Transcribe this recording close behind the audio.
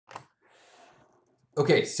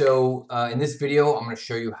Okay, so in this video, I'm going to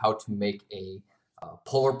show you how to make a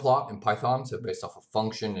polar plot in Python, so based off a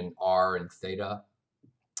function in R and theta.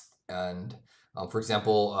 And for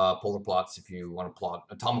example, polar plots, if you want to plot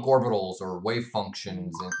atomic orbitals or wave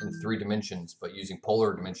functions in 3 dimensions, but using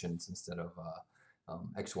polar dimensions instead of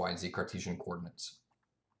x, y, and z Cartesian coordinates.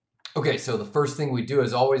 Okay, so the first thing we do,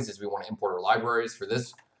 as always, is we want to import our libraries. For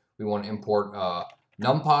this, we want to import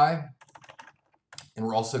numpy. And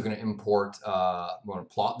we're also going to import, we want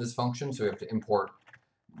to plot this function, so we have to import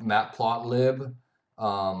matplotlib,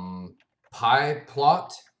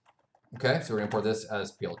 pyplot. Okay, so we're going to import this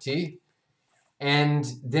as plt. And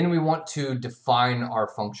then we want to define our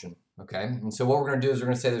function. Okay, and so what we're going to do is we're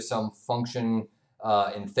going to say there's some function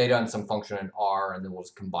in theta and some function in R, and then we'll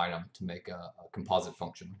just combine them to make a composite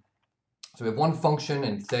function. So we have one function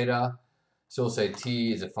in theta, so we'll say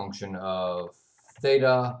t is a function of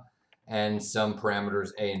theta and some parameters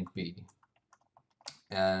a and b.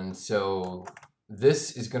 And so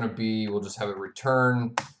this is going to be, we'll just have it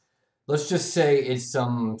return, let's just say it's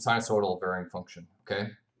some sinusoidal varying function, okay?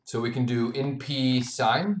 So we can do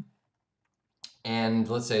np.sin, and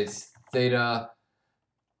let's say it's theta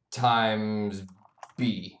times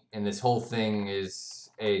b, and this whole thing is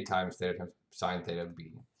a times theta times sine theta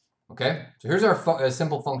b, okay? So here's our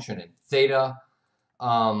simple function in theta.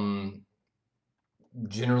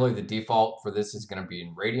 Generally, the default for this is going to be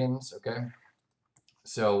in radians, okay?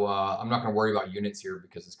 So I'm not going to worry about units here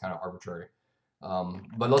because it's kind of arbitrary.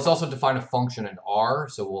 But let's also define a function in R.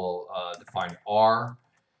 So we'll define R,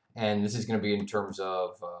 and this is going to be in terms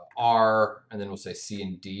of R, and then we'll say C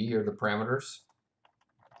and D are the parameters.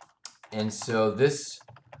 And so this,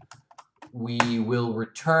 we will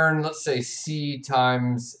return, let's say C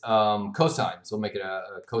times cosine. So we'll make it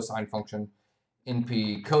a cosine function,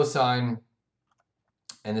 np cosine,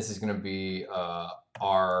 and this is going to be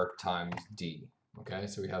R times D. Okay,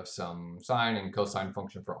 so we have some sine and cosine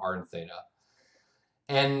function for R and theta.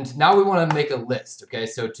 And now we want to make a list, okay?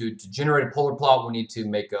 So to generate a polar plot, we need to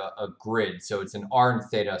make a grid. So it's an R and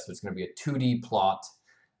theta, so it's going to be a 2D plot,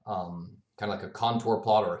 kind of like a contour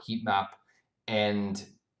plot or a heat map. And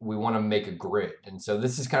we want to make a grid. And so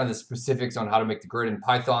this is kind of the specifics on how to make the grid in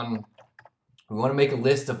Python. We want to make a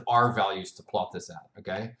list of R values to plot this at,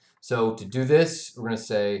 okay? So to do this, we're going to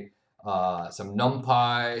say some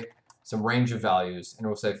numpy, some range of values, and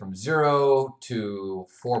we'll say from 0 to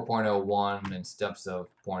 4.01 in steps of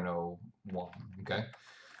 0.01, okay?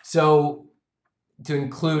 So to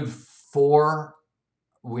include 4,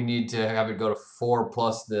 we need to have it go to 4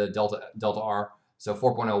 plus the delta R. So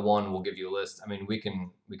 4.01 will give you a list. I mean, we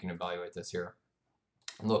can evaluate this here.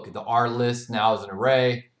 Look, the R list now is an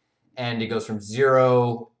array, and it goes from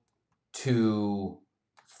 0 to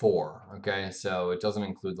 4, okay? So it doesn't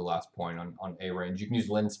include the last point on arange. You can use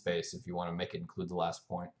linspace if you want to make it include the last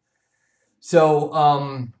point.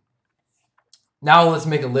 So now let's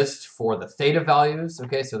make a list for the theta values,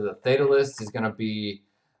 okay? So the theta list is going to be,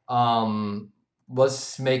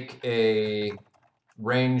 let's make a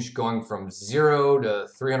range going from 0 to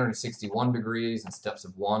 361 degrees in steps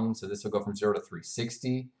of 1. So this will go from 0 to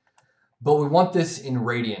 360. But we want this in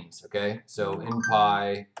radians, okay? So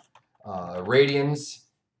np radians.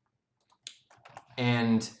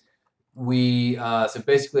 And we, so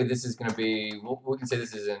basically this is going to be, we can say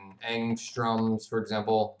this is in angstroms, for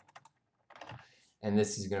example. And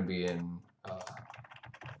this is going to be in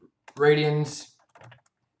radians.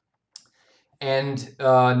 And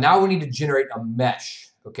now we need to generate a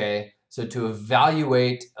mesh, okay? So to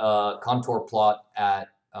evaluate a contour plot at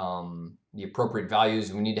the appropriate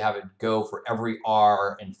values, we need to have it go for every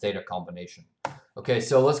R and theta combination. Okay,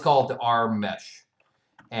 so let's call it the R mesh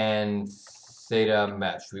and theta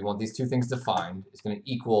mesh. We want these two things defined. It's going to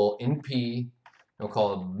equal np, and we'll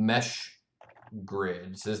call it mesh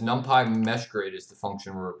grid. So this numpy mesh grid is the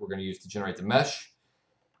function we're going to use to generate the mesh.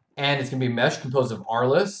 And it's going to be mesh composed of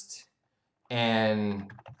rlist and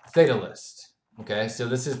theta list. Okay, so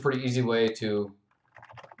this is a pretty easy way to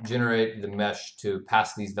generate the mesh to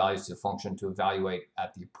pass these values to the function to evaluate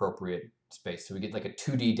at the appropriate space. So we get like a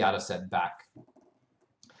 2D data set back.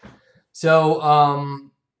 So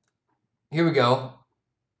here we go.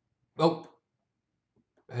 Oh,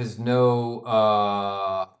 has no,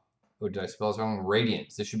 oh, did I spell this wrong?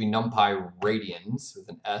 Radians. This should be numpy radians with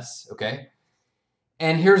an S, okay?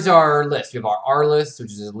 And here's our list. We have our R list,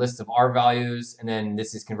 which is a list of R values, and then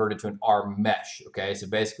this is converted to an R mesh, okay? So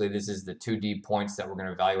basically this is the 2D points that we're going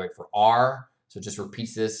to evaluate for R. So it just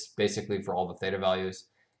repeats this basically for all the theta values.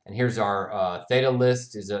 And here's our theta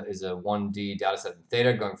list is a 1D data set in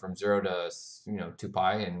theta going from 0 to 2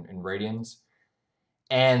 pi in radians.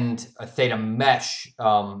 and a theta mesh is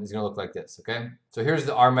going to look like this, okay? So here's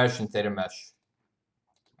the rmesh and theta mesh.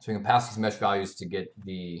 So we can pass these mesh values to get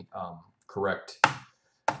the correct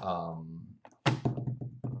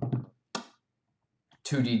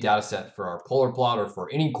 2D data set for our polar plot or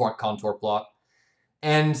for any contour plot.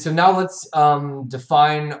 And so now let's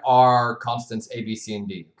define our constants A, B, C, and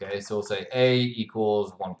D. Okay, so we'll say A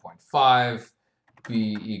equals 1.5,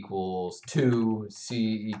 B equals 2,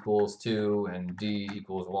 C equals 2, and D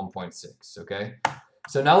equals 1.6. Okay,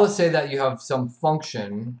 so now let's say that you have some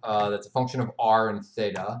function that's a function of R and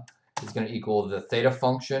theta is going to equal the theta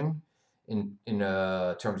function in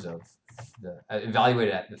terms of the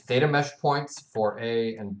evaluated at the theta mesh points for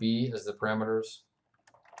A and B as the parameters,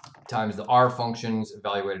 times the R functions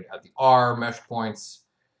evaluated at the R mesh points,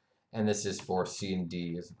 and this is for C and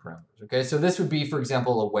D as the parameters. Okay, so this would be, for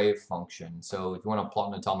example, a wave function. So if you want to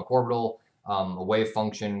plot an atomic orbital, a wave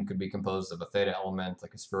function could be composed of a theta element,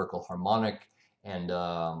 like a spherical harmonic, and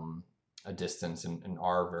a distance, an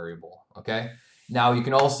R variable. Okay, now you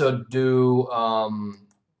can also do,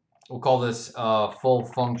 we'll call this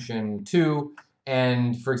FullFunction2.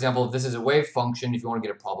 And for example, if this is a wave function, if you want to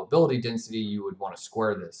get a probability density, you would want to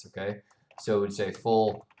square this, okay? So it would say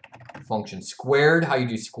full function squared. How you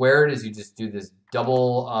do squared is you just do this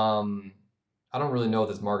double, I don't really know what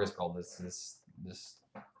this mark is called, this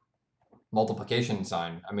multiplication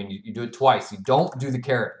sign. I mean, you do it twice. You don't do the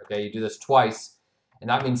caret, okay? You do this twice, and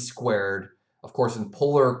that means squared. Of course, in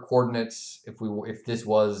polar coordinates, if this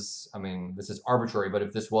was, I mean, this is arbitrary, but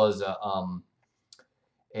if this was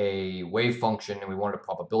a wave function and we wanted a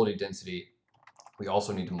probability density, we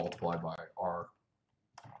also need to multiply by R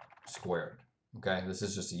squared. Okay, this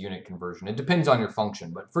is just a unit conversion. It depends on your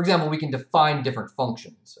function, but for example, we can define different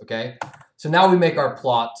functions. Okay, so now we make our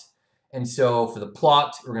plot, and so for the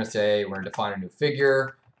plot, we're going to say we're going to define a new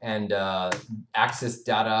figure and axis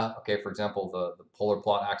data. Okay, for example, the polar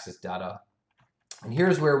plot axis data, and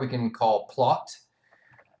here's where we can call plot.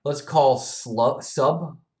 Let's call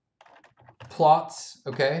subplots.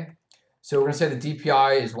 Okay, so we're going to say the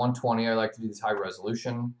DPI is 120. I like to do this high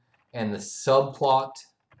resolution, and the subplot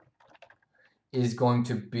is going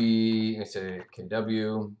to be, I say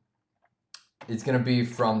KW, it's going to be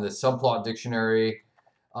from the subplot dictionary,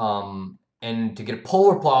 and to get a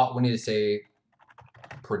polar plot, we need to say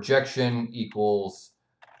projection equals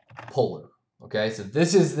polar. Okay, so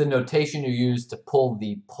this is the notation you use to pull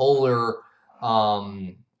the polar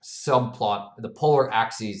subplot, the polar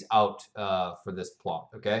axes out for this plot.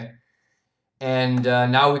 Okay, and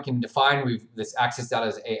now we can define this axis data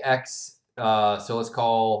as AX. So let's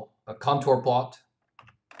call a contour plot,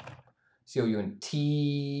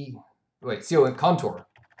 C-O-U-N-T, wait, C-O-N contour.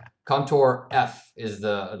 Contour F is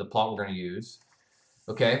the plot we're going to use.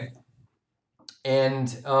 Okay,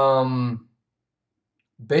 and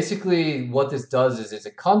basically what this does is it's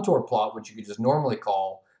a contour plot, which you could just normally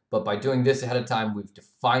call, but by doing this ahead of time, we've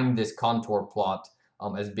defined this contour plot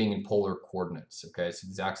as being in polar coordinates. Okay, so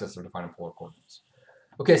these axes are defined in polar coordinates.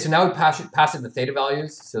 Okay, so now we pass it the theta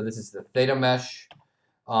values. So this is the theta mesh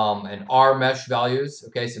and R mesh values.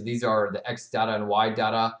 Okay, so these are the X data and Y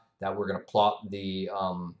data that we're going to plot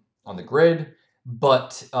on the grid.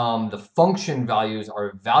 But the function values are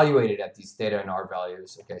evaluated at these theta and R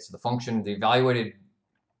values. Okay, so the evaluated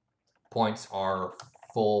points are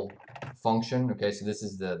full function. Okay, so this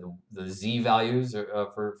is the Z values,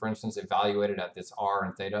 for instance, evaluated at this R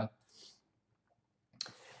and theta.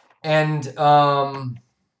 And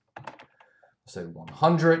say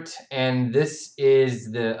 100, and this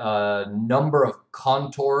is the number of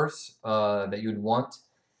contours that you'd want.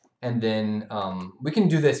 And then we can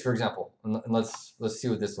do this, for example, and let's see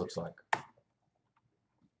what this looks like.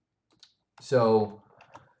 So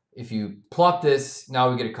if you plot this,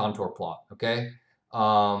 now we get a contour plot. Okay.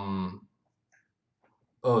 Oh,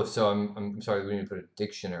 so I'm sorry, we need to put a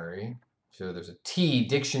dictionary. So there's a T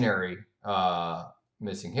dictionary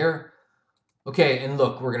missing here. Okay, and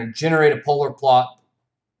look, we're going to generate a polar plot.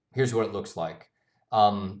 Here's what it looks like.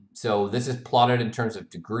 So this is plotted in terms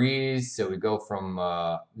of degrees. So we go from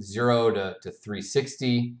 0 to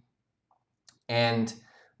 360. And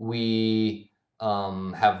we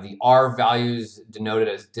have the R values denoted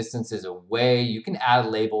as distances away. You can add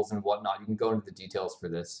labels and whatnot. You can go into the details for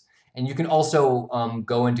this. And you can also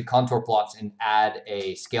go into contour plots and add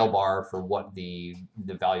a scale bar for what the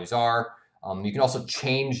values are. You can also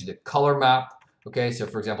change the color map. Okay, so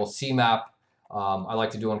for example, cmap, I like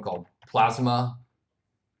to do one called plasma.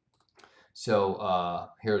 So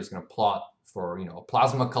here it's going to plot for a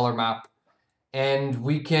plasma color map, And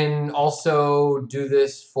we can also do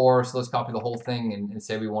this for, so let's copy the whole thing and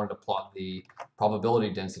say we wanted to plot the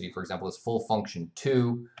probability density, for example, as FullFunction2.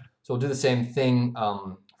 So we'll do the same thing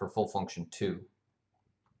for FullFunction2.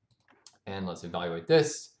 And let's evaluate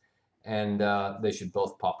this. And they should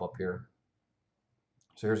both pop up here.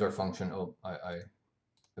 So here's our function. Oh,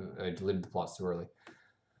 I deleted the plots too early.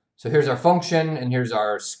 So here's our function, and here's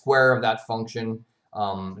our square of that function.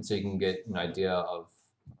 And so you can get an idea of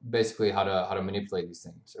basically how to manipulate these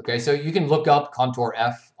things. Okay, so you can look up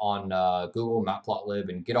ContourF on Google Matplotlib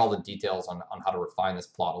and get all the details on how to refine this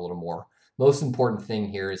plot a little more. Most important thing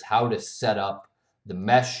here is how to set up the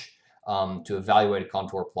mesh to evaluate a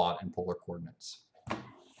contour plot in polar coordinates.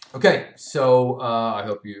 Okay, so I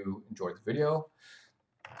hope you enjoyed the video.